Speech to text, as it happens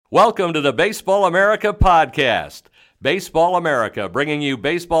Welcome to the Baseball America podcast. Baseball America, bringing you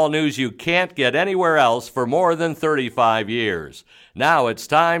baseball news you can't get anywhere else for more than 35 years. Now it's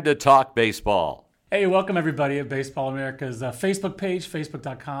time to talk baseball. Hey, welcome everybody at Baseball America's Facebook page,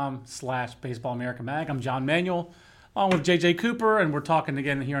 facebook.com/BaseballAmericaMag. I'm John Manuel, along with JJ Cooper, and we're talking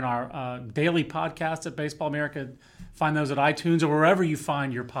again here in our daily podcast at Baseball America. Find those at iTunes or wherever you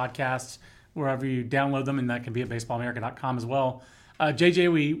find your podcasts, wherever you download them, and that can be at baseballamerica.com as well.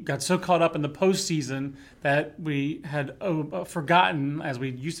 JJ, we got so caught up in the postseason that we had forgotten, as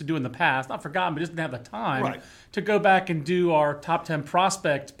we used to do in the past, not forgotten, but just didn't have the time to go back and do our top 10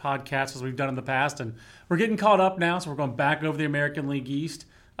 prospect podcast as we've done in the past. And we're getting caught up now, so we're going back over the American League East.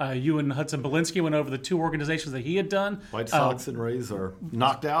 You and Hudson Belinsky went over the two organizations that he had done. White Sox and Rays are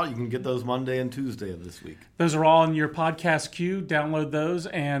knocked out. You can get those Monday and Tuesday of this week. Those are all in your podcast queue. Download those.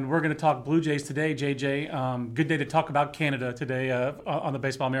 And we're going to talk Blue Jays today, JJ. Good day to talk about Canada today on the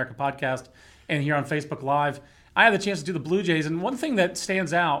Baseball America podcast and here on Facebook Live. I had the chance to do the Blue Jays. And one thing that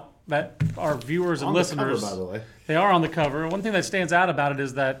stands out that our viewers and listeners, by the way, they are on the cover. One thing that stands out about it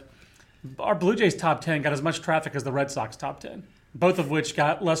is that our Blue Jays top 10 got as much traffic as the Red Sox top 10. Both of which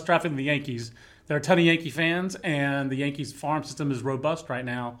got less traffic than the Yankees. There are a ton of Yankee fans, and the Yankees farm system is robust right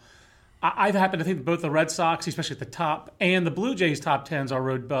now. I happen to think that both the Red Sox, especially at the top, and the Blue Jays top 10s are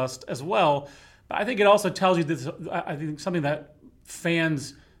robust as well. But I think it also tells you this. I think something that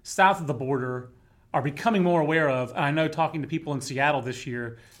fans south of the border are becoming more aware of. And I know talking to people in Seattle this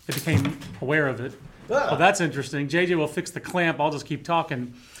year, they became aware of it. Well, that's interesting. JJ will fix the clamp. I'll just keep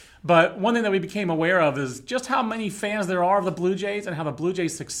talking. But one thing that we became aware of is just how many fans there are of the Blue Jays and how the Blue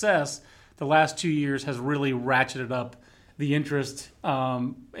Jays' success the last 2 years has really ratcheted up the interest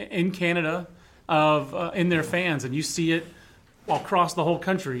in Canada in their fans. And you see it across the whole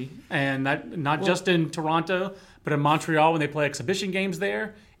country, and that not just in Toronto, but in Montreal when they play exhibition games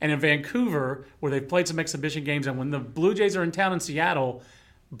there, and in Vancouver where they've played some exhibition games. And when the Blue Jays are in town in Seattle,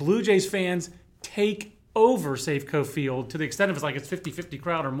 Blue Jays fans take over Safeco Field to the extent of it's 50-50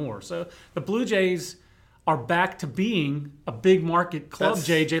 crowd or more. So the Blue Jays are back to being a big market club,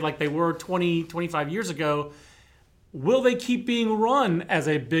 JJ, like they were 20, 25 years ago. Will they keep being run as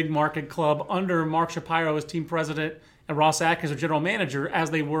a big market club under Mark Shapiro as team president and Ross Atkins as general manager as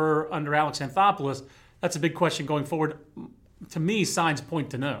they were under Alex Anthopoulos? That's a big question going forward. To me, signs point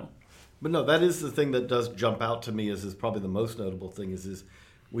to no. But no, that is the thing that does jump out to me is probably the most notable thing is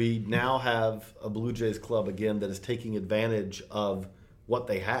we now have a Blue Jays club again that is taking advantage of what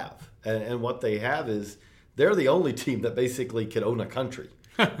they have. And what they have is they're the only team that basically can own a country.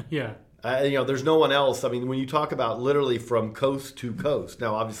 Yeah. There's no one else. I mean, when you talk about literally from coast to coast,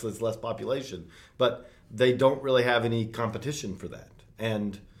 now obviously it's less population, but they don't really have any competition for that.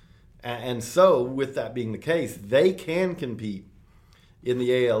 And so with that being the case, they can compete in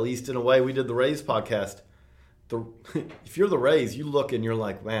the AL East in a way. We did the Rays podcast. If you're the Rays, you look and you're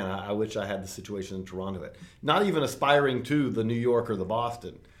like, man, I wish I had the situation in Toronto. Not even aspiring to the New York or the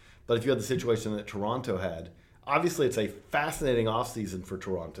Boston, but if you had the situation that Toronto had, obviously it's a fascinating offseason for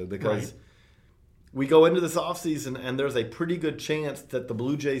Toronto because we go into this offseason and there's a pretty good chance that the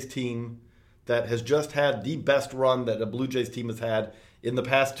Blue Jays team that has just had the best run that a Blue Jays team has had in the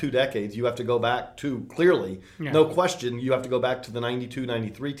past 2 decades, you have to go back to, clearly, no question, you have to go back to the 92,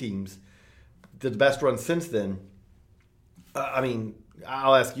 93 teams. The best run since then.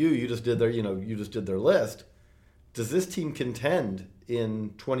 I'll ask you. You just did their list. Does this team contend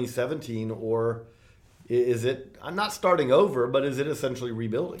in 2017, or is it not starting over, but is it essentially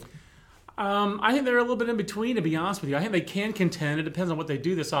rebuilding? I think they're a little bit in between, to be honest with you. I think they can contend. It depends on what they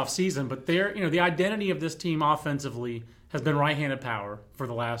do this offseason. But the identity of this team offensively has been right-handed power for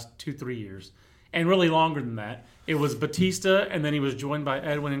the last 2-3 years. And really longer than that. It was Batista, and then he was joined by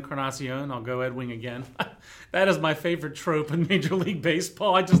Edwin Encarnacion. I'll go Edwin again. That is my favorite trope in Major League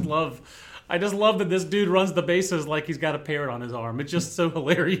Baseball. I just love that this dude runs the bases like he's got a parrot on his arm. It's just so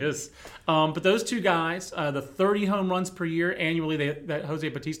hilarious. But those two guys, the 30 home runs per year annually that Jose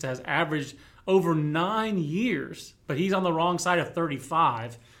Batista has averaged over 9 years, but he's on the wrong side of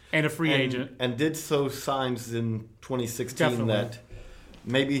 35 and a free agent. And did so signs in 2016 Definitely. That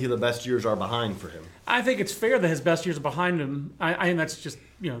maybe the best years are behind for him. I think it's fair that his best years are behind him. I think that's just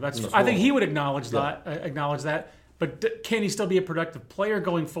that's. I think he would acknowledge that. But can he still be a productive player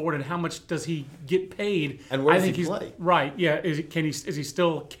going forward? And how much does he get paid? And where does he play? Right. Yeah. Is he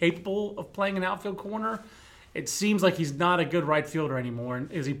still capable of playing an outfield corner? It seems like he's not a good right fielder anymore.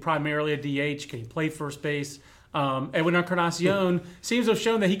 Is he primarily a DH? Can he play first base? Edwin Encarnacion seems to have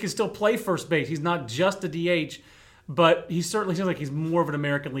shown that he can still play first base. He's not just a DH. But he certainly seems like he's more of an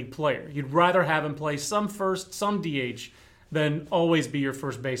American League player. You'd rather have him play some first, some DH, then always be your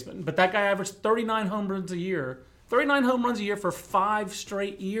first baseman. But that guy averaged 39 home runs a year. 39 home runs a year for 5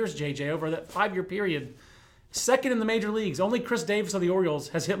 straight years, JJ, over that 5-year period. Second in the major leagues. Only Chris Davis of the Orioles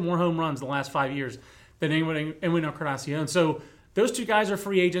has hit more home runs in the last 5 years than Edwin Encarnacion. So those two guys are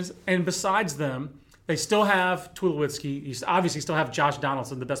free agents, and besides them, they still have Tulowitzki. You obviously still have Josh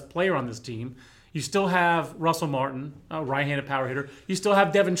Donaldson, the best player on this team. You still have Russell Martin, a right-handed power hitter. You still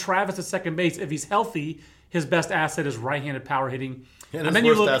have Devin Travis at second base. If he's healthy, his best asset is right-handed power hitting. And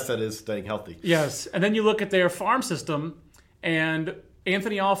his worst asset is staying healthy. Yes. And then you look at their farm system, and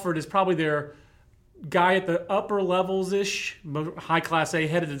Anthony Alford is probably their guy at the upper levels-ish, high Class A,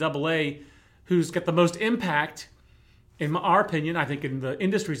 headed to Double A, who's got the most impact, in our opinion, I think in the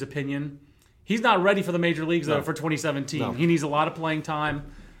industry's opinion. He's not ready for the major leagues, though, for 2017. No. He needs a lot of playing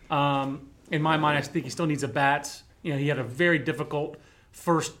time. In my mind, I think he still needs a bat. You know, he had a very difficult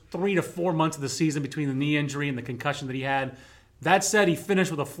first 3 to 4 months of the season between the knee injury and the concussion that he had. That said, he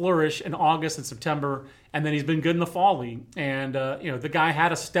finished with a flourish in August and September, and then he's been good in the fall league. And, the guy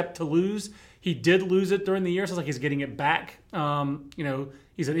had a step to lose. He did lose it during the year, so it's like he's getting it back.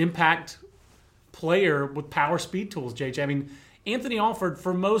 He's an impact player with power speed tools, JJ. I mean, Anthony Alford,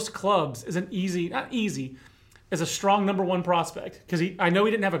 for most clubs, is is a strong number one prospect. Because I know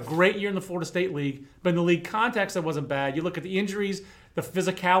he didn't have a great year in the Florida State League, but in the league context, it wasn't bad. You look at the injuries, the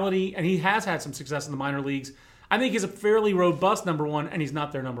physicality, and he has had some success in the minor leagues. I think he's a fairly robust number one, and he's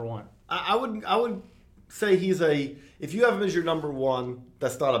not their number one. I would say if you have him as your number one,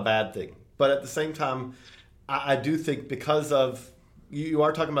 that's not a bad thing. But at the same time, I do think because of you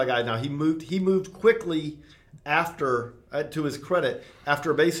are talking about a guy now. He moved quickly after, to his credit,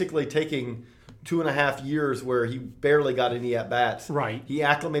 after basically taking 2.5 years where he barely got any at bats. Right. He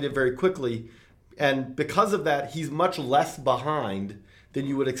acclimated very quickly, and because of that, he's much less behind than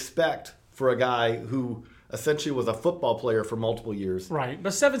you would expect for a guy who essentially was a football player for multiple years. Right.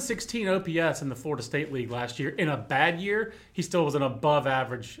 But 716 OPS in the Florida State League last year. In a bad year, he still was an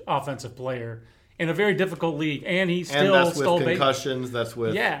above-average offensive player in a very difficult league. And he still stole bases. Concussions. That's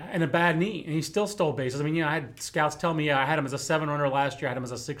with... Yeah, and a bad knee. And he still stole bases. I mean, I had scouts tell me I had him as a 7-runner last year. I had him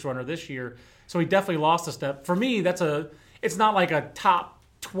as a 6-runner this year. So he definitely lost a step. For me, it's not like a top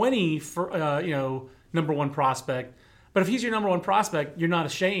 20 for number one prospect. But if he's your number one prospect, you're not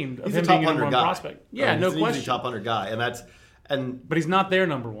ashamed of him being your number one prospect. Yeah, no question. He's a top 100 guy, but he's not their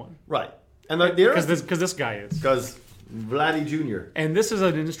number one. Right, and because this guy is. Because Vladdy Jr. And this is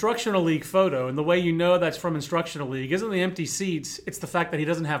an instructional league photo, and the way you know that's from instructional league isn't the empty seats; it's the fact that he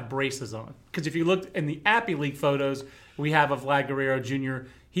doesn't have braces on. Because if you look in the Appy League photos, we have of Vlad Guerrero Jr.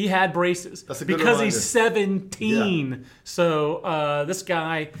 He had braces because reminder. He's 17. Yeah. So this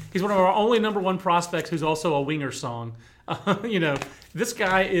guy, he's one of our only number one prospects who's also a winger song. This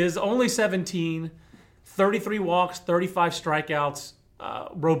guy is only 17, 33 walks, 35 strikeouts,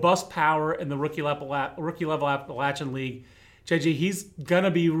 robust power in the rookie level Appalachian League. JJ, he's going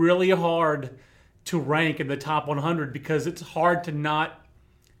to be really hard to rank in the top 100 because it's hard to not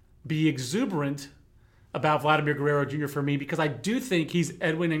be exuberant about Vladimir Guerrero Jr. for me, because I do think he's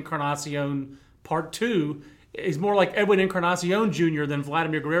Edwin Encarnacion Part 2. He's more like Edwin Encarnacion Jr. than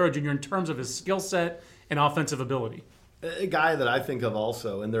Vladimir Guerrero Jr. in terms of his skill set and offensive ability. A guy that I think of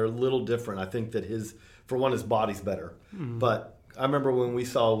also, and they're a little different. I think that his body's better. Mm-hmm. But I remember when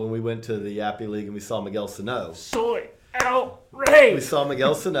we went to the Appy League and we saw Miguel Sano. Soy outrage! We saw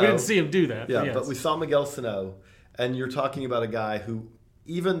Miguel Sano. We didn't see him do that. Yeah, but we saw Miguel Sano, and you're talking about a guy who,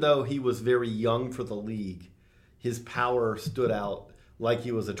 even though he was very young for the league, his power stood out like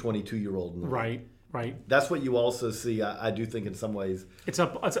he was a 22-year-old in the league. Right. That's what you also see, I do think, in some ways. It's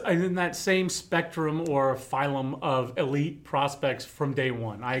in that same spectrum or phylum of elite prospects from day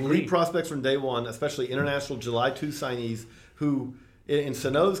one. I agree. Elite prospects from day one, especially international July 2 signees who, in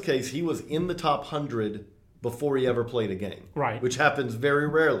Sano's case, he was in the top 100 before he ever played a game. Right. Which happens very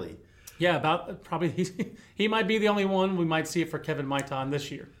rarely. Yeah, probably he might be the only one. We might see it for Kevin Maitan this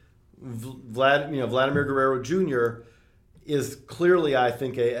year. Vladimir Guerrero Jr. is clearly, I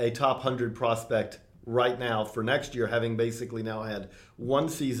think, a top 100 prospect right now for next year, having basically now had one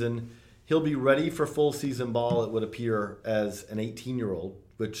season. He'll be ready for full season ball, it would appear, as an 18-year-old,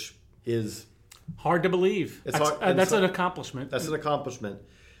 which is hard to believe. That's an accomplishment. That's an accomplishment.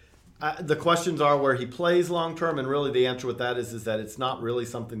 The questions are where he plays long term, and really the answer with that is that it's not really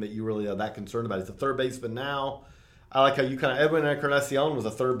something that you really are that concerned about. He's a third baseman now. I like how you Edwin Encarnacion was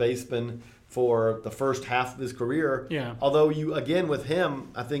a third baseman for the first half of his career. Yeah. Although with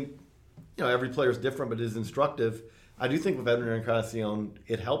him, I think every player is different, but it is instructive. I do think with Edwin Encarnacion,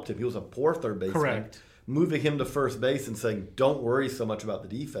 it helped him. He was a poor third baseman. Correct. Moving him to first base and saying, "Don't worry so much about the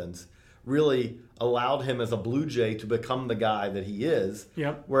defense," really allowed him as a Blue Jay to become the guy that he is.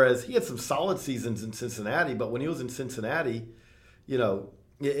 Yep. Whereas he had some solid seasons in Cincinnati, but when he was in Cincinnati,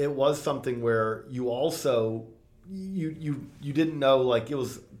 it was something where you also you didn't know, like, it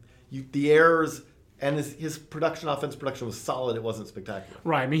was the errors, and his offense production was solid. It wasn't spectacular.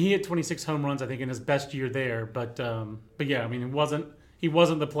 Right. I mean, he hit 26 home runs, I think, in his best year there. But yeah, I mean, he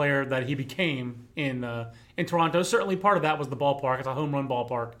wasn't the player that he became in Toronto. Certainly, part of that was the ballpark. It's a home run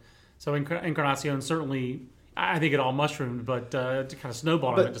ballpark. So Encarnacion certainly, I think it all mushroomed, but to kind of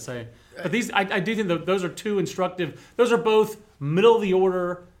snowballed, I meant to say. But these, I do think that those are two instructive. Those are both middle of the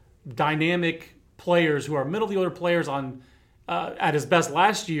order, dynamic players who are middle of the order players on at his best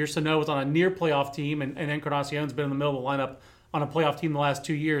last year. Sano was on a near playoff team, and Encarnacion's been in the middle of the lineup on a playoff team the last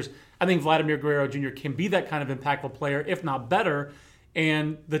 2 years. I think Vladimir Guerrero Jr. can be that kind of impactful player, if not better.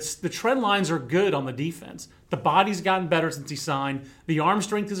 And the trend lines are good on the defense. The body's gotten better since he signed. The arm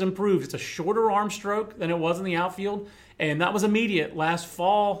strength has improved. It's a shorter arm stroke than it was in the outfield, and that was immediate. Last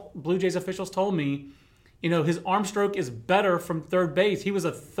fall, Blue Jays officials told me, his arm stroke is better from third base. He was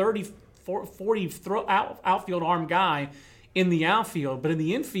a 40 outfield arm guy in the outfield, but in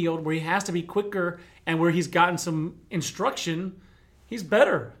the infield, where he has to be quicker and where he's gotten some instruction, he's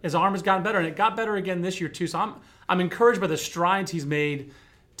better. His arm has gotten better, and it got better again this year too. So I'm encouraged by the strides he's made.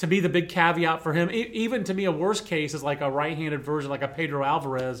 To be the big caveat for him, even to me, a worst case is like a right-handed version, like a Pedro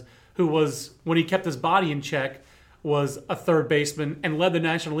Alvarez, who was, when he kept his body in check, was a third baseman and led the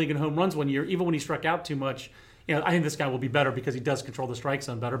National League in home runs one year, even when he struck out too much. I think this guy will be better because he does control the strike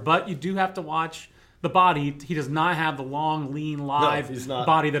zone better. But you do have to watch the body. He does not have the long, lean, live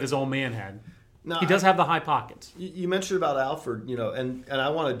body that his old man had. No, he does have the high pockets. You mentioned about Alford, and I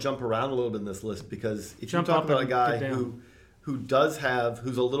want to jump around a little bit in this list, because if you talk about a guy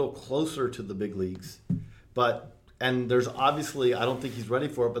who's a little closer to the big leagues, and there's obviously, I don't think he's ready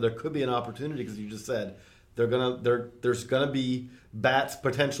for it, but there could be an opportunity, because you just said there's gonna be bats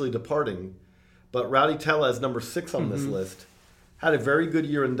potentially departing. But Rowdy Tellez, number 6 on this list, had a very good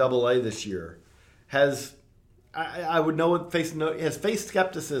year in Double-A this year. Has faced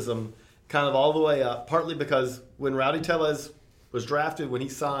skepticism kind of all the way up, partly because when Rowdy Tellez was drafted, when he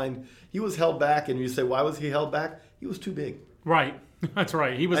signed, he was held back, and you say, why was he held back? He was too big. Right. That's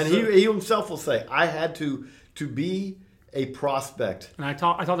right. He was, and he himself will say, I had to be a prospect. And I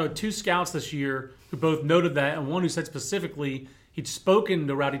thought there were 2 scouts this year who both noted that, and one who said specifically he'd spoken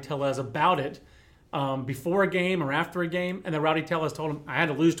to Rowdy Tellez about it before a game or after a game, and then Rowdy Tellez told him, I had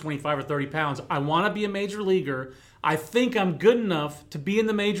to lose 25 or 30 pounds. I want to be a major leaguer. I think I'm good enough to be in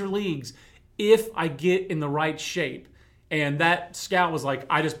the major leagues if I get in the right shape. And that scout was like,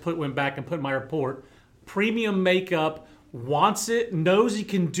 I just went back and put in my report, premium makeup, wants it, knows he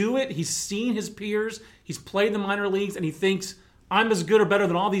can do it. He's seen his peers. He's played the minor leagues, and he thinks, I'm as good or better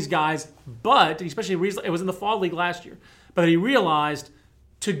than all these guys. But, especially, it was in the fall league last year, but he realized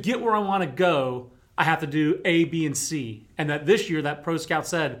to get where I want to go, I have to do A, B, and C. And that this year, that pro scout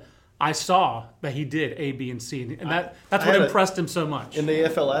said, I saw that he did A, B, and C. And that's what impressed him so much. In the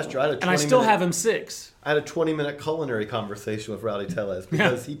AFL last year, I still have him 6. I had a 20-minute culinary conversation with Rowdy Tellez,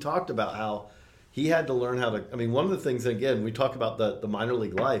 because he talked about how he had to learn how to, one of the things, again, we talk about the minor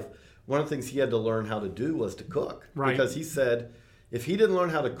league life, one of the things he had to learn how to do was to cook. Right. Because he said if he didn't learn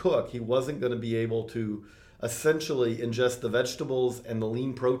how to cook, he wasn't going to be able to essentially ingest the vegetables and the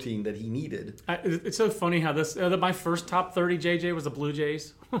lean protein that he needed. It's so funny how this, my first top 30 JJ was the Blue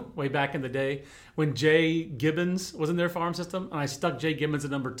Jays way back in the day when Jay Gibbons was in their farm system, and I stuck Jay Gibbons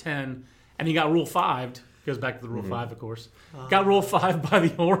at number 10, and he got Rule 5. Goes back to the Rule 5, of course. Got Rule 5 by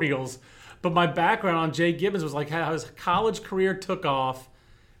the Orioles. But my background on Jay Gibbons was like how his college career took off.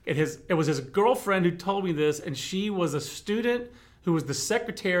 It was his girlfriend who told me this, and she was a student who was the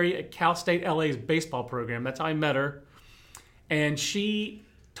secretary at Cal State LA's baseball program. That's how I met her. And she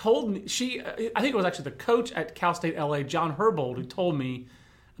told me, I think it was actually the coach at Cal State LA, John Herbold, who told me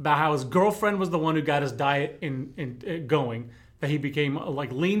about how his girlfriend was the one who got his diet in going, that he became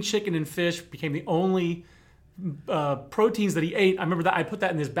like lean chicken and fish, became the only proteins that he ate. I remember that I put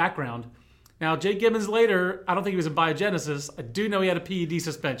that in his background. Now, Jay Gibbons later, I don't think he was in biogenesis. I do know he had a PED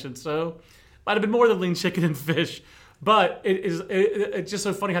suspension, so might have been more than lean chicken and fish. But it's just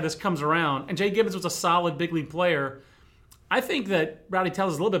so funny how this comes around. And Jay Gibbons was a solid big league player. I think that Rowdy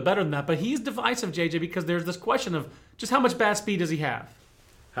Tellez is a little bit better than that, but he's divisive, JJ, because there's this question of just how much bat speed does he have?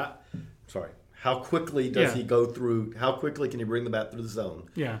 How quickly does he go through? How quickly can he bring the bat through the zone?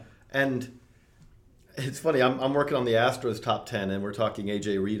 Yeah. And it's funny. I'm working on the Astros top 10, and we're talking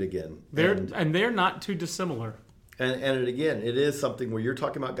AJ Reed again. They're not too dissimilar. And again, it is something where you're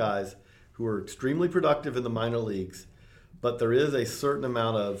talking about guys who are extremely productive in the minor leagues, but there is a certain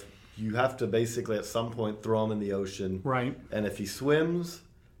amount of you have to basically at some point throw him in the ocean. Right. And if he swims,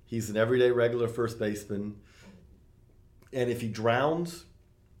 he's an everyday regular first baseman. And if he drowns,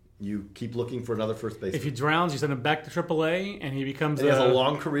 you keep looking for another first baseman. If he drowns, you send him back to AAA, and he becomes. And he has a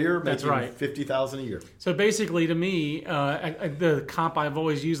long career, that's making right. $50,000 a year. So basically, to me, the comp I've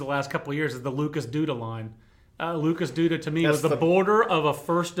always used the last couple of years is the Lucas Duda line. Lucas Duda, to me, was the border of a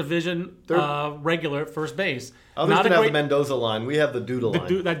first division regular at first base. Others can have the Mendoza line. We have the Duda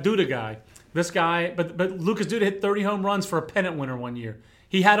line. That Duda guy. This guy, but Lucas Duda hit 30 home runs for a pennant winner one year.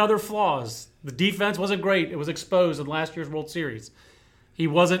 He had other flaws. The defense wasn't great. It was exposed in last year's World Series.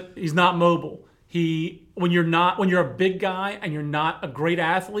 He's not mobile. When you're a big guy and you're not a great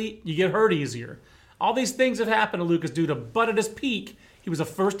athlete, you get hurt easier. All these things have happened to Lucas Duda, but at his peak, he was a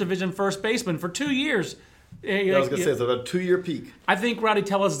first division first baseman for 2 years. I was going to say, it's about a 2-year peak. I think Rowdy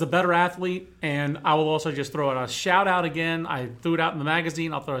Tellez is a better athlete, and I will also just throw out a shout-out again. I threw it out in the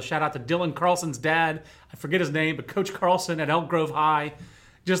magazine. I'll throw a shout-out to Dylan Carlson's dad. I forget his name, but Coach Carlson at Elk Grove High.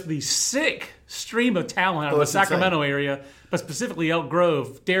 Just the sick stream of talent out of the Sacramento area, but specifically Elk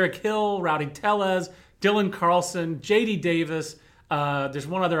Grove. Derek Hill, Rowdy Tellez, Dylan Carlson, J.D. Davis. There's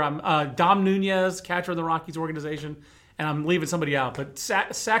one other, Dom Nunez, catcher of the Rockies organization. And I'm leaving somebody out, but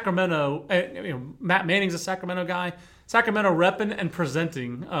Sacramento, Matt Manning's a Sacramento guy. Sacramento repping and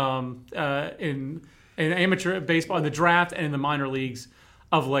presenting in amateur baseball, in the draft and in the minor leagues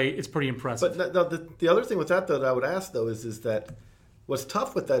of late. It's pretty impressive. But the other thing with that, though, that I would ask, though, is that what's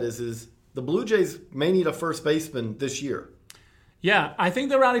tough with that is the Blue Jays may need a first baseman this year. Yeah, I think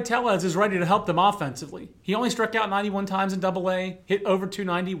that Rowdy Tellez is ready to help them offensively. He only struck out 91 times in AA, hit over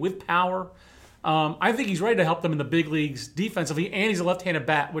 290 with power. I think he's ready to help them in the big leagues defensively, and he's a left-handed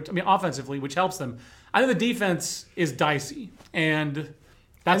bat, offensively, which helps them. I think the defense is dicey, and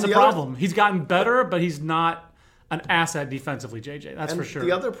that's a problem. He's gotten better, but he's not an asset defensively, JJ. That's for sure.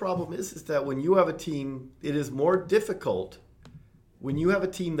 The other problem is that when you have a team, it is more difficult when you have a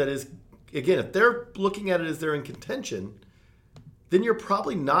team that is, again, if they're looking at it as they're in contention, then you're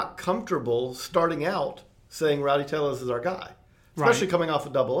probably not comfortable starting out saying Rowdy Tellez is our guy, especially coming off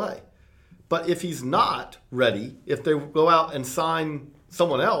of AA. But if he's not ready, if they go out and sign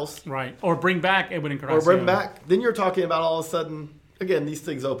someone else, right, or bring back Edwin Encarnacion, then you're talking about all of a sudden, again, these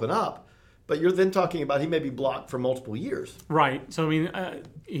things open up. But you're then talking about he may be blocked for multiple years. Right. So, I mean,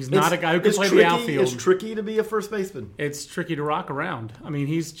 he's not a guy who can play the outfield. It's tricky to be a first baseman. It's tricky to rock around. I mean,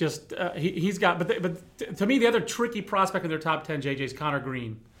 he's just he's got. But to me, the other tricky prospect in their top 10, JJ, is Connor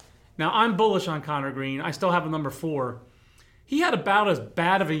Green. Now, I'm bullish on Connor Green. I still have him number 4. He had about as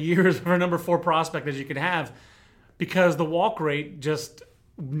bad of a year for a number 4 prospect as you could have because the walk rate just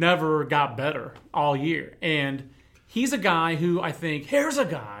never got better all year. And he's a guy who I think, here's a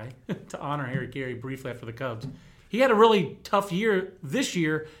guy, to honor Harry Carey briefly after the Cubs. He had a really tough year this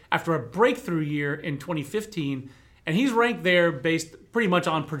year after a breakthrough year in 2015. And he's ranked there based pretty much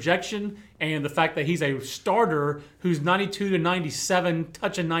on projection and the fact that he's a starter who's 92 to 97,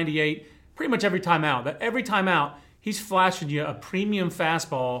 touching 98 pretty much every time out. That every time out, he's flashing you a premium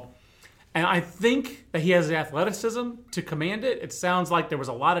fastball. And I think that he has the athleticism to command it. It sounds like there was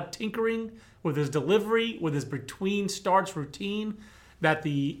a lot of tinkering with his delivery, with his between starts routine, that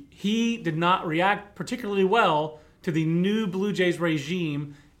he did not react particularly well to the new Blue Jays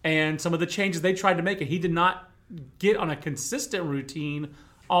regime and some of the changes they tried to make. He did not get on a consistent routine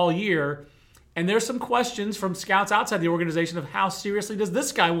all year. And there's some questions from scouts outside the organization of how seriously does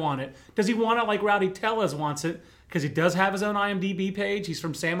this guy want it? Does he want it like Rowdy Tellez wants it? Because he does have his own IMDb page. He's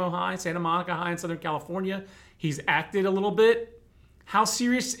from Santa Monica High in Southern California. He's acted a little bit. How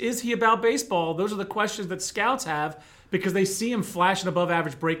serious is he about baseball? Those are the questions that scouts have because they see him flash an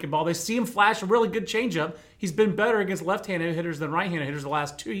above-average breaking ball. They see him flash a really good changeup. He's been better against left-handed hitters than right-handed hitters the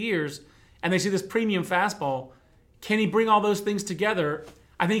last 2 years. And they see this premium fastball. Can he bring all those things together?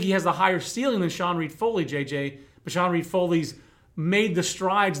 I think he has the higher ceiling than Sean Reed-Foley, JJ. But Sean Reed-Foley's made the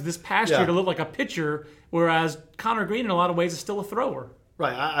strides this past year to look like a pitcher, whereas Connor Green, in a lot of ways, is still a thrower.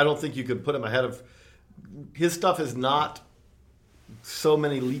 Right. I don't think you could put him ahead of – his stuff is not so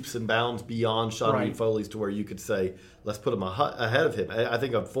many leaps and bounds beyond Sean Reed-Foley's to where you could say, let's put him ahead of him. I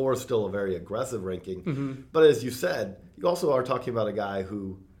think a 4 is still a very aggressive ranking. Mm-hmm. But as you said, you also are talking about a guy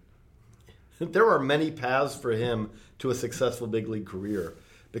who – there are many paths for him to a successful big league career.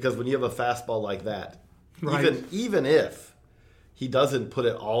 Because when you have a fastball like that, even if he doesn't put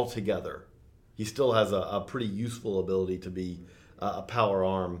it all together, he still has a pretty useful ability to be a power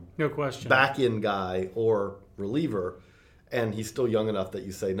arm, no question, back-end guy or reliever, and he's still young enough that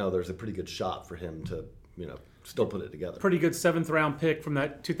you say, no, there's a pretty good shot for him to, still put it together. Pretty good 7th-round pick from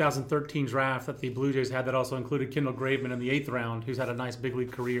that 2013 draft that the Blue Jays had that also included Kendall Graveman in the 8th round, who's had a nice big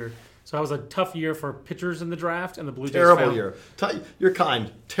league career. So that was a tough year for pitchers in the draft, and the Blue Jays Terrible year. You're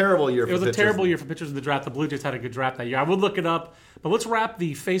kind. Terrible year for pitchers. It was a terrible year for pitchers in the draft. The Blue Jays had a good draft that year. I would look it up, but let's wrap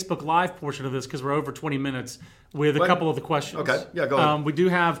the Facebook Live portion of this because we're over 20 minutes with a couple of the questions. Okay, yeah, go ahead. We do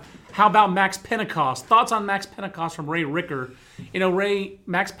have, how about Max Pentecost? Thoughts on Max Pentecost from Ray Ricker.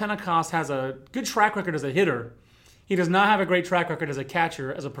 Max Pentecost has a good track record as a hitter. He does not have a great track record as a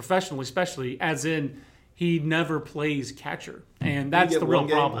catcher, as a professional especially, as in he never plays catcher. And that's the real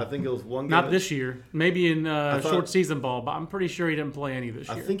problem. I think it was one game. Not this year. Maybe in short season ball, but I'm pretty sure he didn't play any this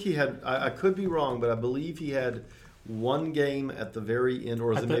year. I think he had, I could be wrong, but I believe he had one game at the very end,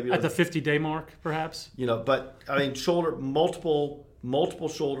 or is it maybe at the 50-day mark, perhaps? But I mean, multiple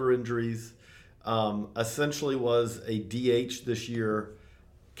shoulder injuries. Essentially was a DH this year.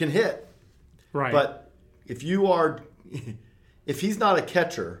 Can hit, right? But if he's not a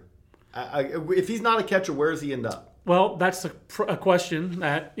catcher, where does he end up? Well, that's a question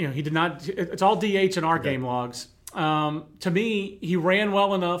that he did not. It's all DH in our game logs. To me, he ran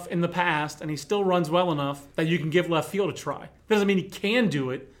well enough in the past, and he still runs well enough that you can give left field a try. Doesn't mean he can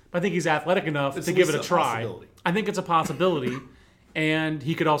do it, but I think he's athletic enough to give it a try. I think it's a possibility, and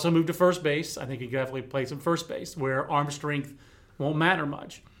he could also move to first base. I think he could definitely play some first base where arm strength won't matter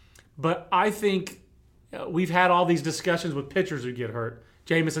much. But I think we've had all these discussions with pitchers who get hurt.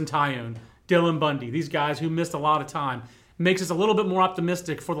 Jameson Taillon, Dylan Bundy, these guys who missed a lot of time. Makes us a little bit more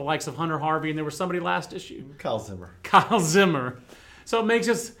optimistic for the likes of Hunter Harvey, and there was somebody last issue. Kyle Zimmer. So it makes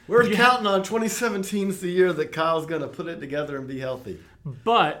us... We're counting on 2017's the year that Kyle's going to put it together and be healthy.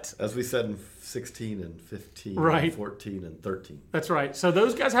 But... as we said in 16 and 15 right. and 14 and 13. That's right. So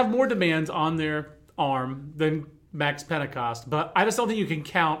those guys have more demands on their arm than Max Pentecost. But I just don't think you can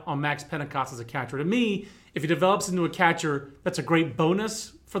count on Max Pentecost as a catcher. To me, if he develops into a catcher, that's a great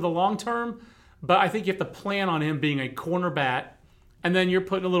bonus for the long term. But I think you have to plan on him being a corner bat, and then that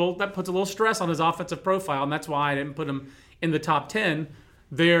puts a little stress on his offensive profile, and that's why I didn't put him in the top 10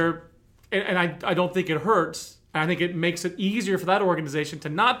 there. And I don't think it hurts. I think it makes it easier for that organization to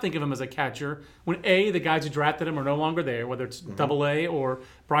not think of him as a catcher when the guys who drafted him are no longer there, whether it's AA or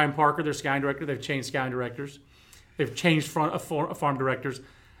Brian Parker, their scouting director. They've changed scouting directors. They've changed farm directors.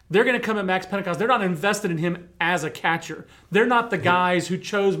 They're going to come at Max Pentecost. They're not invested in him as a catcher. They're not the guys who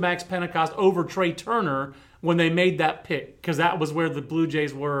chose Max Pentecost over Trey Turner when they made that pick, because that was where the Blue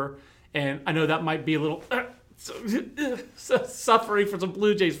Jays were. And I know that might be a little suffering for some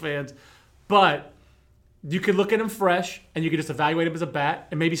Blue Jays fans. But you could look at him fresh, and you could just evaluate him as a bat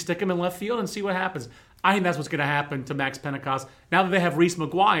and maybe stick him in left field and see what happens. I think that's what's going to happen to Max Pentecost. Now that they have Reese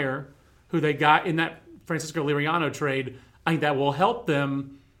McGuire, who they got in that Francisco Liriano trade, I think that will help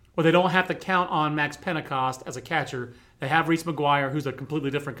them. Well, they don't have to count on Max Pentecost as a catcher. They have Reese McGuire, who's a completely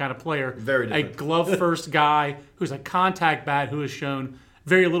different kind of player. Very different. A glove-first guy who's a contact bat who has shown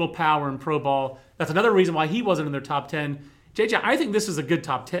very little power in pro ball. That's another reason why he wasn't in their top 10. JJ, I think this is a good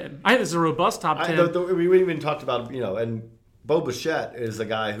top 10. I think this is a robust top 10. We even talked about, and Bo Bichette is a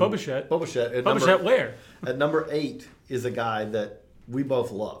guy who... Bo Bichette where? At number 8 is a guy that we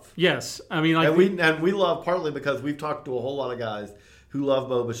both love. Yes. I mean, we love partly because we've talked to a whole lot of guys who love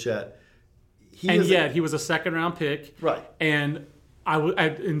Bo Bichette. He was a second-round pick. Right. And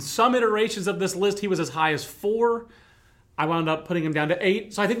in some iterations of this list, he was as high as 4. I wound up putting him down to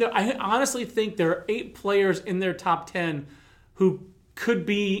 8. So I honestly think there are 8 players in their top 10 who could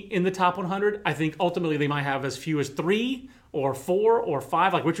be in the top 100. I think ultimately they might have as few as 3 or 4 or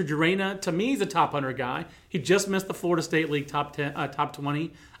 5. Like Richard Urena, to me, is a top 100 guy. He just missed the Florida State League top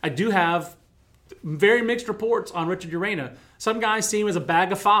 20. I do have very mixed reports on Richard Urena. Some guys see him as a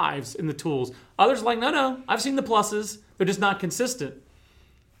bag of 5s in the tools. Others are like, no, I've seen the pluses. They're just not consistent.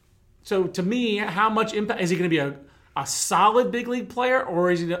 So to me, how much impact is he going to be a solid big league player,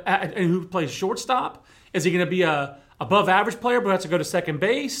 or is he who plays shortstop? Is he going to be a above average player but has to go to second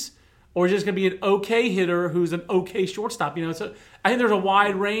base, or is he just going to be an okay hitter who's an okay shortstop? So I think there's a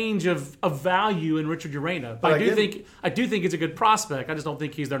wide range of value in Richard Urena. But I do think he's a good prospect. I just don't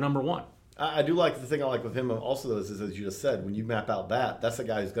think he's their number 1. I do like the thing I like with him also is as you just said, when you map out that's a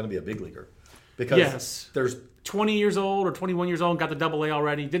guy who's going to be a big leaguer. Because there's 20 years old or 21 years old, got the AA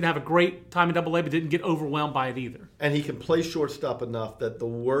already. Didn't have a great time in AA, but didn't get overwhelmed by it either. And he can play shortstop enough that the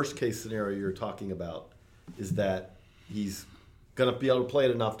worst case scenario you're talking about is that he's going to be able to play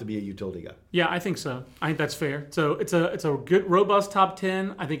it enough to be a utility guy. Yeah, I think so. I think that's fair. So it's a good, robust top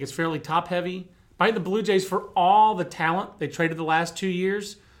 10. I think it's fairly top heavy. I think the Blue Jays, for all the talent they traded the last 2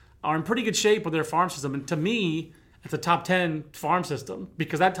 years, are in pretty good shape with their farm system. And to me, it's a top 10 farm system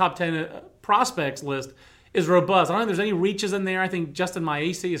because that top 10 prospects list is robust. I don't think there's any reaches in there. I think Justin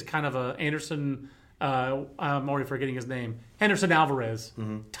Maese is kind of a Anderson. I'm already forgetting his name. Henderson Alvarez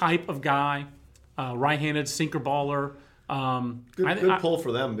type of guy, right-handed sinker baller. Good pull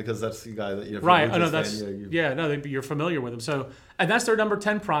for them because that's the guy that you know. Right. I know you're familiar with him. So, and that's their number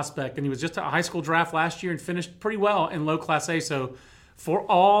 10 prospect, and he was just at a high school draft last year and finished pretty well in low Class A. So, for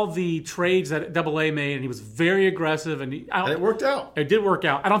all the trades that AA made, and he was very aggressive, and it worked out. It did work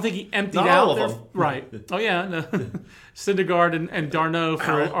out. I don't think he emptied Not out all there. of them. Right. Oh yeah. No. Syndergaard and Darno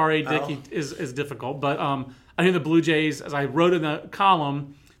for R.A. Dickey is difficult, but I think the Blue Jays, as I wrote in the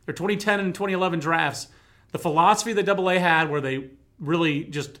column, their 2010 and 2011 drafts. The philosophy that AA had, where they really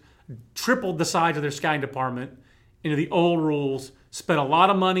just tripled the size of their scouting department into the old rules, spent a lot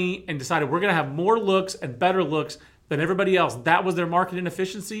of money, and decided we're going to have more looks and better looks than everybody else. That was their marketing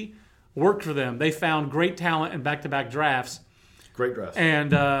efficiency. Worked for them. They found great talent in back-to-back drafts. Great drafts.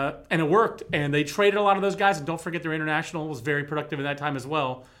 And it worked. And they traded a lot of those guys. And don't forget their international was very productive in that time as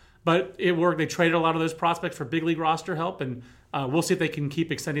well. But it worked. They traded a lot of those prospects for big league roster help, and we'll see if they can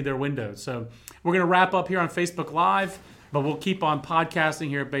keep extending their windows. So we're going to wrap up here on Facebook Live, but we'll keep on podcasting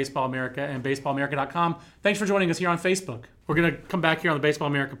here at Baseball America and BaseballAmerica.com. Thanks for joining us here on Facebook. We're going to come back here on the Baseball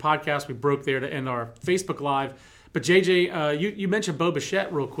America podcast. We broke there to end our Facebook Live. But, JJ, you mentioned Bo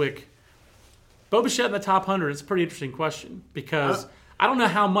Bichette real quick. Bo Bichette in the top 100 is a pretty interesting question because I don't know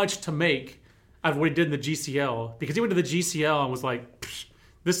how much to make of what he did in the GCL because he went to the GCL and was like,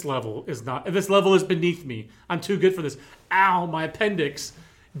 this level is beneath me. I'm too good for this. Ow, my appendix.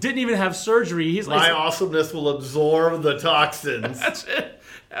 Didn't even have surgery. He's like, my awesomeness will absorb the toxins. That's it.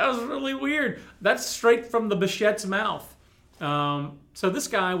 That was really weird. That's straight from the Bichette's mouth. So this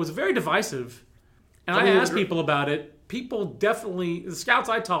guy was very divisive. And I asked people about it. People definitely, the scouts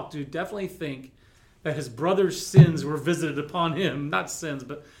I talked to definitely think that his brother's sins were visited upon him. Not sins,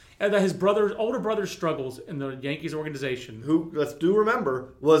 but that his older brother's struggles in the Yankees organization. Who, let's do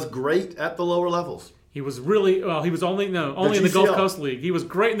remember, was great at the lower levels. He was really, well, he was only in the Gulf Coast League. He was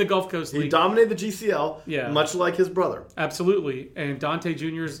great in the Gulf Coast League. He dominated the GCL, much like his brother. Absolutely. And Dante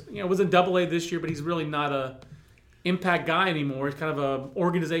Jr.'s, was in AA this year, but he's really not a impact guy anymore. He's kind of an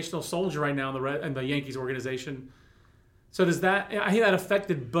organizational soldier right now in the Yankees organization. So I think that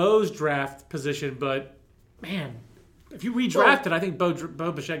affected Bo's draft position, but man, if you redraft it, I think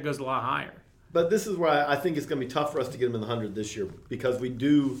Bo Bichette goes a lot higher. But this is where I think it's going to be tough for us to get him in the 100 this year because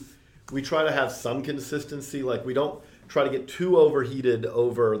we try to have some consistency. Like we don't try to get too overheated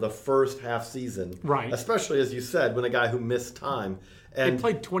over the first half season. Right. Especially, as you said, when a guy who missed time. And he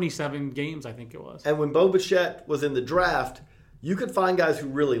played 27 games, I think it was. And when Bo Bichette was in the draft, you could find guys who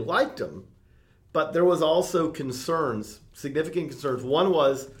really liked him. But there was also concerns, significant concerns. One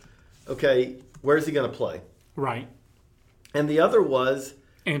was, okay, where's he going to play? Right. And the other was...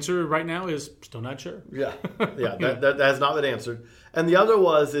 Answer right now is still not sure. Yeah, that has not been answered. And the other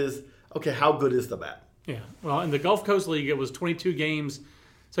is, okay, how good is the bat? Yeah, well, in the Gulf Coast League, it was 22 games.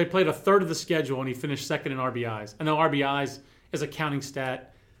 So he played a third of the schedule, and he finished second in RBIs. I know RBIs is a counting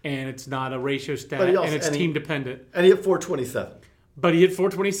stat, and it's not a ratio stat, and it's team-dependent. And he hit 427. But he hit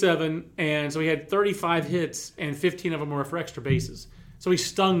 427, and so he had 35 hits, and 15 of them were for extra bases. So he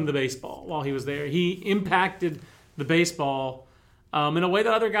stung the baseball while he was there. He impacted the baseball in a way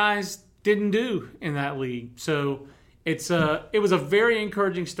that other guys didn't do in that league. So it was a very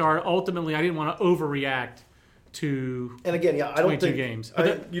encouraging start. Ultimately, I didn't want to overreact to and again, I don't think games.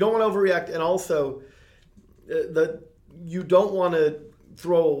 You don't want to overreact, and also you don't want to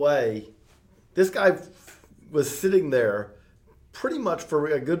throw away. This guy was sitting there pretty much for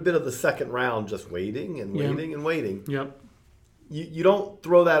a good bit of the second round, just waiting and waiting and waiting. Yep. You don't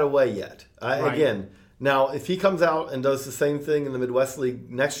throw that away yet. Right. Again, now if he comes out and does the same thing in the Midwest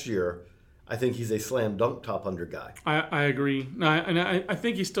League next year, I think he's a slam dunk top 100 guy. I agree. I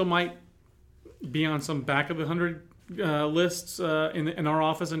think he still might be on some back of the 100 lists in our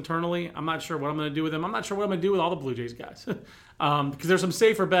office internally. I'm not sure what I'm going to do with him. I'm not sure what I'm going to do with all the Blue Jays guys because there's some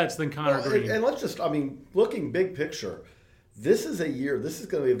safer bets than Connor Green. And let's just, looking big picture, this is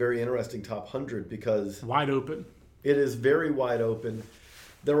going to be a very interesting top 100 because wide open. It is very wide open.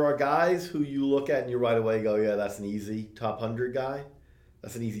 There are guys who you look at and you right away go, yeah, that's an easy top 100 guy.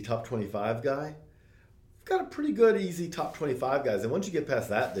 That's an easy top 25 guy. We've got a pretty good, easy top 25 guys. And once you get past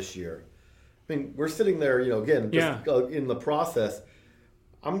that this year, we're sitting there, again, just in the process.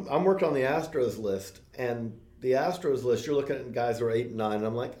 I'm working on the Astros list, and the Astros list, you're looking at guys who are 8 and 9, and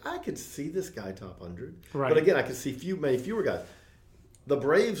I'm like, I could see this guy top 100. Right. But again, I could see many fewer guys. The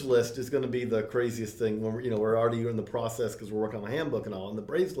Braves list is going to be the craziest thing when we're already in the process because we're working on the handbook and all. And the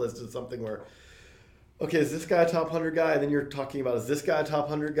Braves list is something where, okay, is this guy a top 100 guy? And then you're talking about, is this guy a top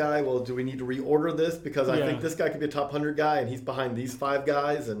 100 guy? Well, do we need to reorder this? Because I think this guy could be a top 100 guy, and he's behind these 5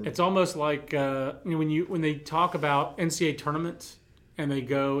 guys. And it's almost like when they talk about NCAA tournaments and they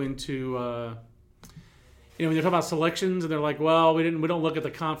go into when they talk about selections and they're like, well, we don't look at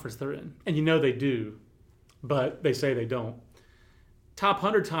the conference they're in, and they do, but they say they don't. Top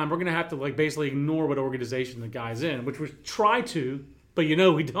 100 time, we're going to have to basically ignore what organization the guy's in, which we try to. But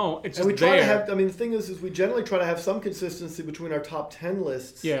we don't. It's just we try there. to have. I mean, the thing is we generally try to have some consistency between our top 10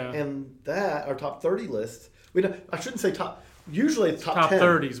 lists and our top 30 lists. I shouldn't say top. Usually it's top 10.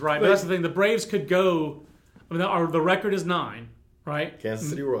 30s, right? But that's the thing. The Braves could go. I mean, the record is 9, right? Kansas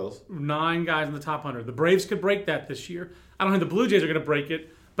City Royals. 9 guys in the top 100. The Braves could break that this year. I don't think the Blue Jays are going to break it.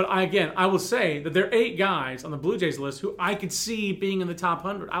 But I will say that there are 8 guys on the Blue Jays list who I could see being in the top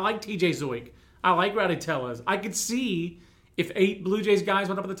 100. I like T.J. Zoik. I like Rowdy Tellez. I could see. If 8 Blue Jays guys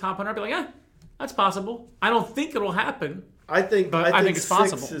went up in the top 100, I'd be like, that's possible. I don't think it'll happen. I think it's 6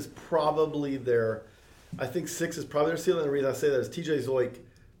 possible. Is probably their. I think 6 is probably their ceiling. The reason I say that is T.J. Zoik,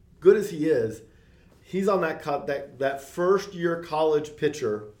 good as he is, he's on that first year college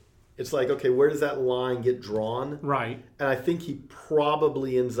pitcher. It's like, okay, where does that line get drawn? Right. And I think he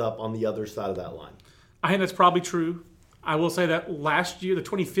probably ends up on the other side of that line. I think that's probably true. I will say that last year, the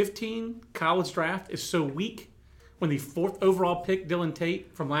 2015 college draft is so weak. When the 4th overall pick, Dylan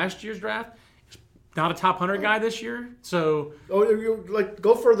Tate, from last year's draft, is not a top 100 guy this year. So,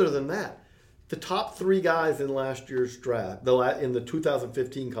 go further than that. The top 3 guys in last year's draft, in the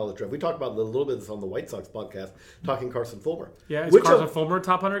 2015 college draft, we talked about a little bit of this on the White Sox podcast, talking Carson Fulmer. Yeah, is Carson Fulmer a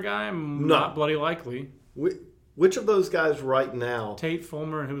top 100 guy? Not bloody likely. Which of those guys right now? Tate,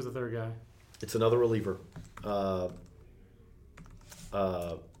 Fulmer, and who was the third guy? It's another reliever. Because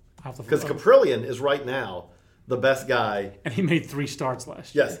Caprillion is right now the best guy. And he made 3 starts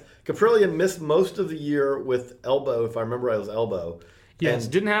last year. Yes. Caprillion missed most of the year with elbow, if I remember right, it was elbow. Yes,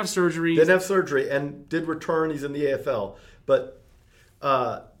 didn't have surgery. And did return. He's in the AFL. But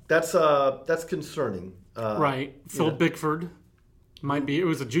that's concerning. Right. Phil Bickford might be. It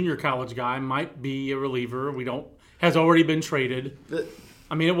was a junior college guy. Might be a reliever. Has already been traded.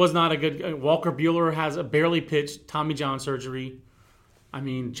 It was not a good. Walker Buehler has a barely pitched Tommy John surgery.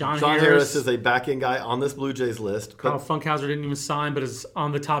 John Harris is a back-end guy on this Blue Jays list. Kyle Funkhauser didn't even sign, but is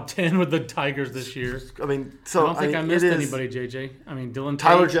on the top 10 with the Tigers this year. I don't think I missed anybody, JJ. Dylan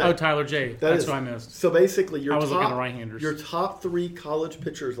Tyler J. Oh, Tyler J. That's who I missed. So basically, I was looking at right-handers. Your top 3 college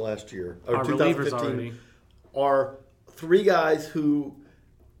pitchers last year, or our 2015, are 3 guys who,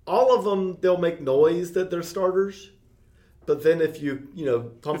 all of them, they'll make noise that they're starters. But then if you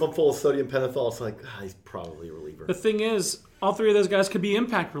pump them full of sodium pentothal, it's like, he's probably a reliever. The thing is, all 3 of those guys could be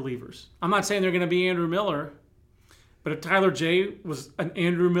impact relievers. I'm not saying they're going to be Andrew Miller, but if Tyler J was an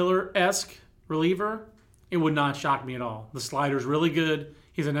Andrew Miller-esque reliever, it would not shock me at all. The slider's really good.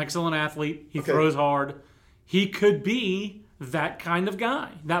 He's an excellent athlete. He throws hard. He could be that kind of guy,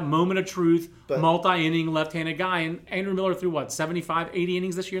 that moment of truth, multi-inning, left-handed guy. And Andrew Miller threw, 75, 80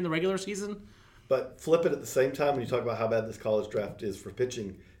 innings this year in the regular season? But flip it at the same time when you talk about how bad this college draft is for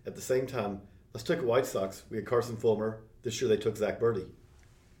pitching. At the same time, let's take the White Sox. We had Carson Fulmer. This year they took Zach Birdie.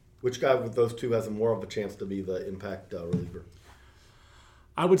 Which guy with those 2 has more of a chance to be the impact reliever?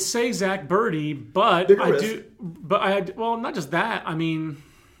 I would say Zach Birdie, but not just that.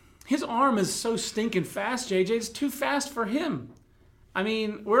 His arm is so stinking fast, JJ. It's too fast for him.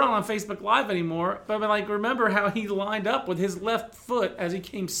 We're not on Facebook Live anymore, but remember how he lined up with his left foot as he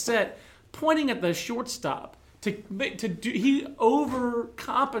came set, pointing at the shortstop. He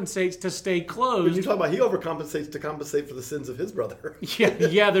overcompensates to stay closed. But you talk about he overcompensates to compensate for the sins of his brother.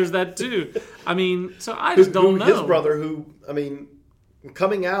 yeah, there's that too. So I just don't know. His brother,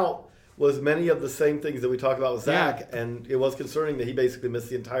 coming out was many of the same things that we talked about with Zach, and it was concerning that he basically missed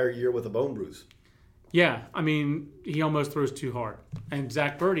the entire year with a bone bruise. Yeah, he almost throws too hard, and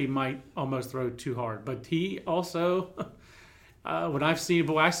Zach Birdie might almost throw too hard, but he also. When I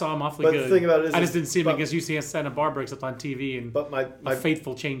saw him awfully good. The thing about it is, I just didn't see him against UC Santa Barbara except on TV and a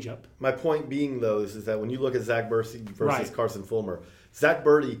faithful changeup. My point being, though, is that when you look at Zach Birdie versus Carson Fulmer, Zach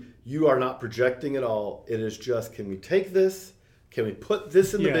Birdie, you are not projecting at all. It is just, can we take this? Can we put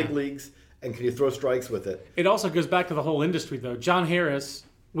this in the big leagues? And can you throw strikes with it? It also goes back to the whole industry, though. John Harris,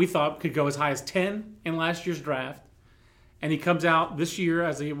 we thought, could go as high as 10 in last year's draft. And he comes out this year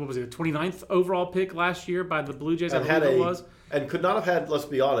as the 29th overall pick last year by the Blue Jays, I believe it was. And could not have had, let's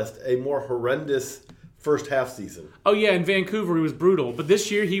be honest, a more horrendous first half season. Oh, yeah, in Vancouver he was brutal. But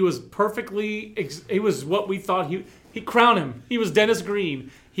this year he was he was what we thought he crowned him. He was Dennis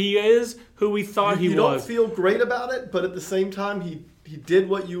Green. He is who we thought he was. You don't feel great about it, but at the same time he He did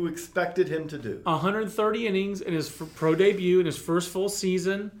what you expected him to do. 130 innings in his pro debut in his first full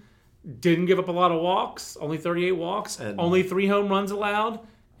season. Didn't give up a lot of walks. Only 38 walks. And only 3 home runs allowed.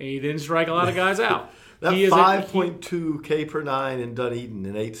 And he didn't strike a lot of guys out. That 5.2 K per 9 in Dunedin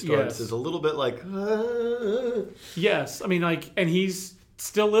in 8 starts is a little bit like. Yes, I mean, and he's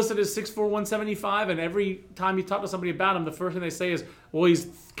still listed as 6'4", 175, and every time you talk to somebody about him, the first thing they say is, well, he's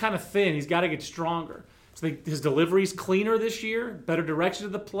kind of thin. He's got to get stronger. So his delivery's cleaner this year, better direction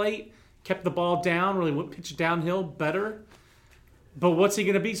of the plate, kept the ball down, really pitched downhill better. But what's he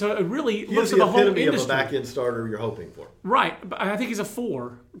going to be? So it really looks at the whole industry. He is the epitome of a back-end starter you're hoping for. Right. But I think he's a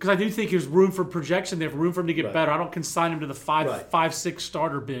 4 because I do think there's room for projection there, room for him to get better. I don't consign him to the 5-6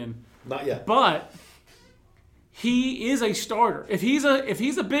 starter bin. Not yet. But he is a starter. If he's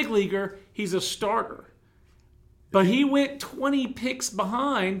a big leaguer, he's a starter. But he went 20 picks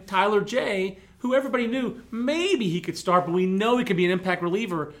behind Tyler J., who everybody knew maybe he could start, but we know he could be an impact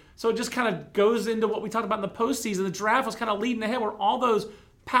reliever. So it just kind of goes into what we talked about in the postseason. The draft was kind of leading ahead where all those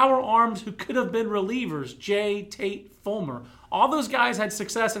power arms who could have been relievers, Jay, Tate, Fulmer, all those guys had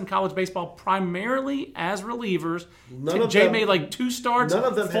success in college baseball primarily as relievers. Jay made like 2 starts. None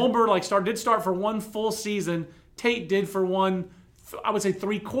of them Fulmer did start for 1 full season. Tate did for 1, I would say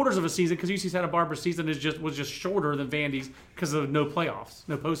 3/4 of a season because UC Santa Barbara's season was just shorter than Vandy's because of no playoffs,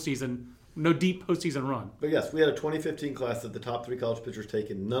 no postseason. No deep postseason run. But yes, we had a 2015 class that the top 3 college pitchers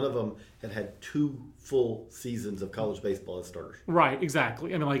taken. None of them had 2 full seasons of college baseball as starters. Right,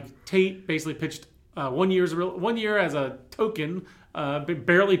 exactly. I mean, like Tate basically pitched 1 year as a token,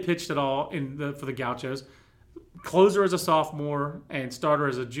 barely pitched at all for the Gauchos. Closer as a sophomore and starter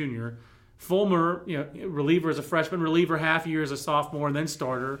as a junior. Fulmer, reliever as a freshman, reliever half year as a sophomore, and then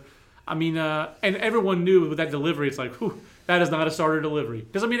starter. I mean, and everyone knew with that delivery, it's like, whew, that is not a starter delivery.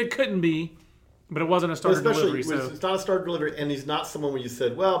 Doesn't mean it couldn't be, but it wasn't a starter delivery. So it's not a starter delivery, and he's not someone where you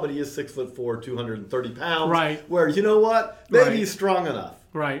said, well, but he is 6'4", 230 pounds. Right. Where, you know what? Maybe he's strong enough.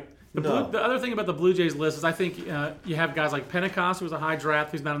 Right. The other thing about the Blue Jays list is I think you have guys like Pentecost, who was a high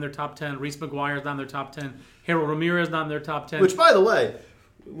draft, who's not in their top 10. Reese McGuire's not in their top 10. Harold Ramirez not in their top 10. Which, by the way,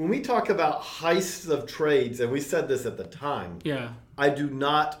 when we talk about heists of trades, and we said this at the time, I do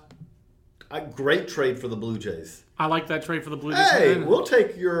not. A great trade for the Blue Jays. I like that trade for the Blue Jays. Hey, we'll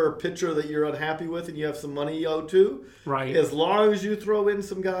take your pitcher that you're unhappy with and you have some money you owe to. Right. As long as you throw in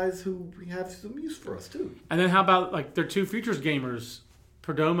some guys who have some use for us, too. And then how about like their 2 futures gamers,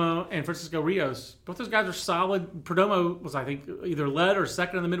 Perdomo and Francisco Rios? Both those guys are solid. Perdomo was, I think, either led or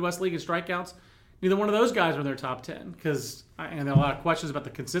second in the Midwest League in strikeouts. Neither one of those guys are in their top 10 and there are a lot of questions about the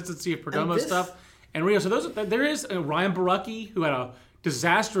consistency of Perdomo's stuff. And Rios. So there is Ryan Barucki, who had a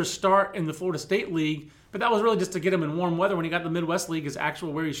disastrous start in the Florida State League, but that was really just to get him in warm weather. When he got the Midwest League, is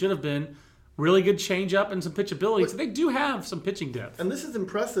actual where he should have been. Really good changeup and some pitchability. So they do have some pitching depth. And this is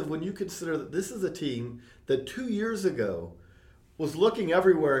impressive when you consider that this is a team that 2 years ago was looking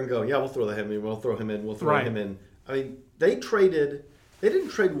everywhere and going, yeah, we'll throw him in, we'll throw him in, we'll throw him in. I mean, they didn't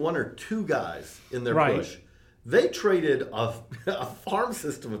trade 1 or 2 guys in their push. They traded a farm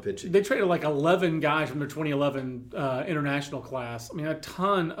system of pitching. They traded like 11 guys from their 2011 international class. I mean, a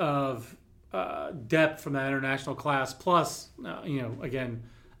ton of depth from that international class. Plus, again,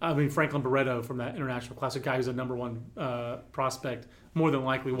 Franklin Barreto from that international class, a guy who's a number 1 prospect, more than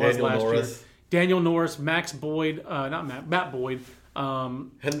likely was last year. Daniel Norris, Max Boyd, Matt Boyd.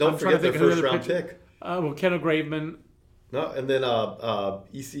 And don't forget their first-round pick. Ken Graveman. No, and then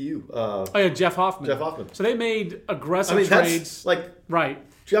ECU. Jeff Hoffman. So they made aggressive trades.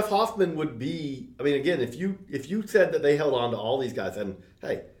 Jeff Hoffman would be. I mean, again, if you said that they held on to all these guys, and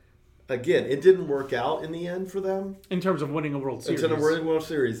hey, again, it didn't work out in the end for them in terms of winning a World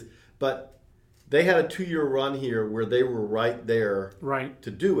Series. But they had a 2-year run here where they were right there,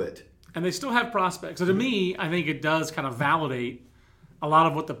 to do it, and they still have prospects. So to me, I think it does kind of validate a lot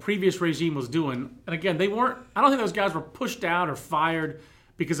of what the previous regime was doing. And again, I don't think those guys were pushed out or fired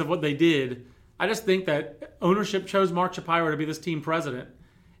because of what they did. I just think that ownership chose Mark Shapiro to be this team president.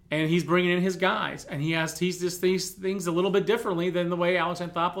 And he's bringing in his guys. And he just these things a little bit differently than the way Alex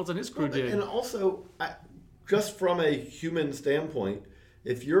Anthopoulos and his crew did. And also, just from a human standpoint,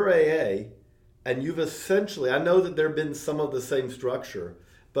 if you're AA and you've essentially, I know that there have been some of the same structure,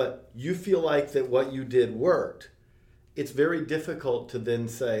 but you feel like that what you did worked, it's very difficult to then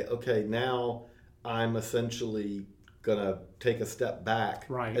say, okay, now I'm essentially gonna take a step back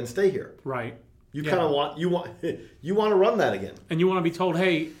and stay here. Right. You kind of want you want to run that again, and you want to be told,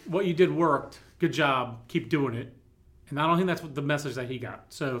 hey, what you did worked. Good job. Keep doing it. And I don't think that's what the message that he got.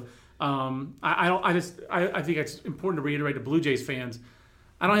 So I think it's important to reiterate to Blue Jays fans.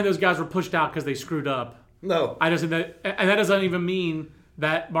 I don't think those guys were pushed out because they screwed up. No. I just think that, and that doesn't even mean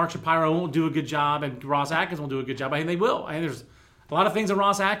that Mark Shapiro won't do a good job and Ross Atkins won't do a good job. I think they will. I think there's a lot of things in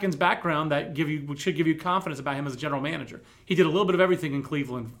Ross Atkins' background that should give you confidence about him as a general manager. He did a little bit of everything in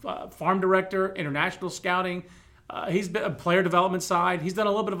Cleveland: farm director, international scouting. He's been a player development side. He's done a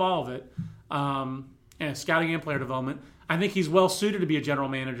little bit of all of it, and scouting and player development. I think he's well suited to be a general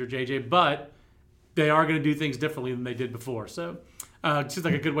manager, JJ. But they are going to do things differently than they did before. So. It seems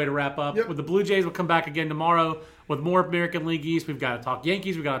like a good way to wrap up. Yep. With the Blue Jays, we'll come back again tomorrow with more American League East. We've got to talk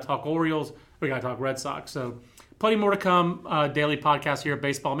Yankees. We've got to talk Orioles. We've got to talk Red Sox. So plenty more to come. Daily podcast here at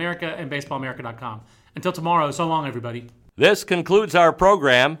Baseball America and BaseballAmerica.com. Until tomorrow, so long, everybody. This concludes our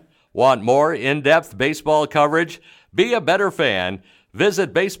program. Want more in-depth baseball coverage? Be a better fan.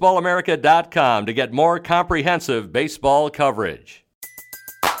 Visit BaseballAmerica.com to get more comprehensive baseball coverage.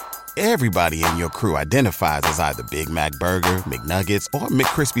 Everybody in your crew identifies as either Big Mac Burger, McNuggets, or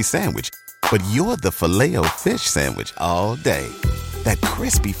McCrispy Sandwich. But you're the Filet-O-Fish Sandwich all day. That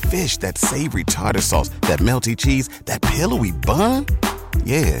crispy fish, that savory tartar sauce, that melty cheese, that pillowy bun.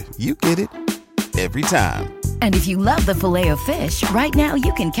 Yeah, you get it. Every time. And if you love the Filet-O-Fish, right now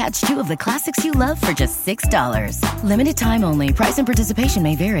you can catch 2 of the classics you love for just $6. Limited time only. Price and participation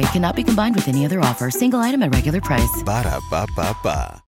may vary. Cannot be combined with any other offer. Single item at regular price. Ba-da-ba-ba-ba.